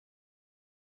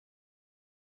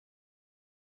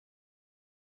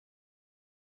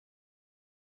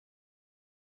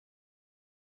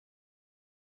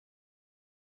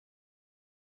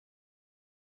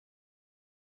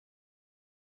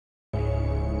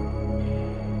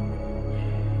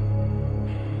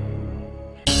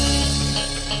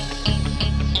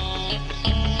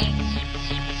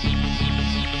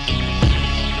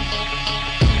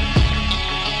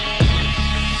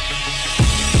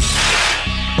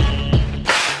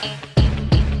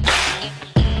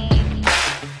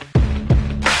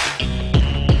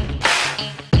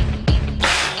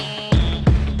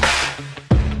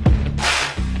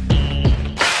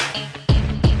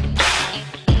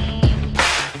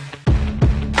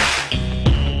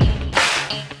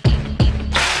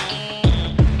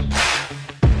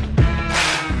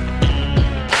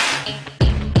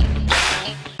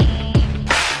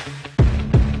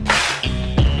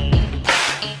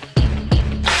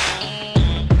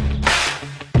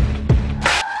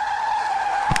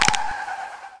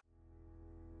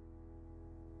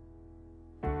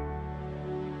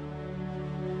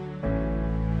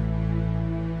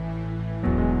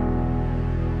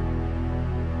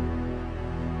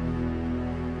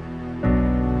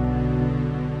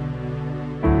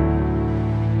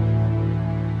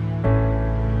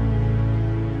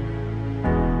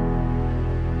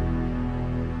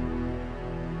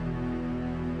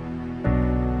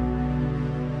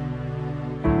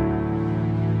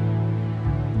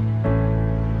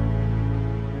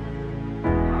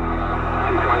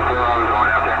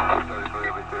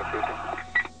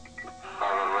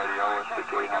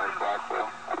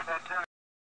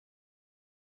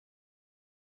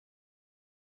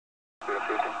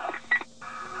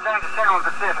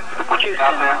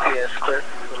Yes, clear.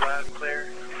 Loud, clear.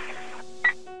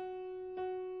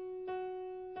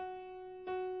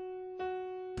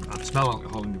 I smell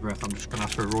alcohol in your breath. I'm just going to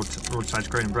ask for a roadside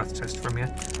screening breath test from you.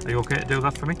 Are you okay to do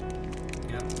that for me?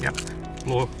 Yeah. Yep.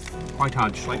 Blow quite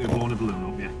hard, just like you're blowing a balloon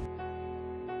up, yeah.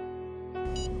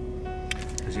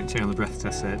 As you can see on the breath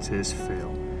test there, it says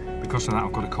fail. Because of that,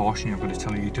 I've got to caution you. I've got to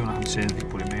tell you, you do not have to say anything,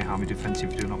 but it may harm your defence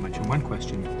if you do not mention when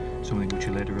questioned something which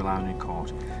you later rely on in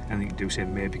court. Anything you do say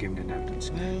may be given in evidence.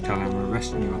 Tell them I'm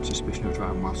arresting you on suspicion of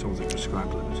driving whilst over the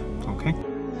prescribed limit. Okay?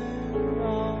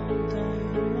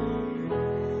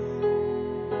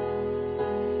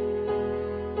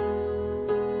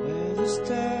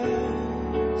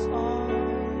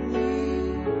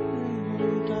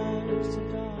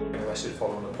 Arrested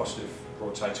following a positive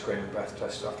roadside screening breath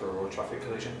test after a road traffic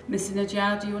collision. Mr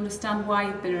Najjar, do you understand why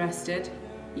you've been arrested?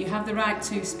 You have the right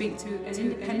to speak to an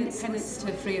independent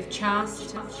solicitor free of charge,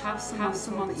 to have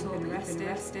someone that you've been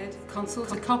arrested,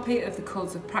 consult a copy of the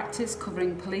codes of practice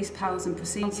covering police powers and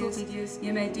procedures.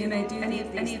 You may do any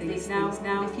of these things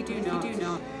now. If you do not,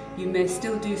 you may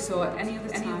still do so at any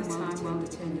other time while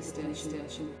detaining the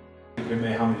station. It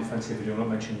may harm your defence if you do not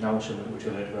mention now something which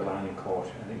you later rely on in court,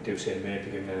 and you do say may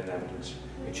be given in evidence.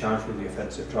 You're charged with the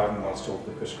offence of driving whilst over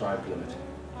the prescribed limit.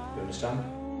 You understand?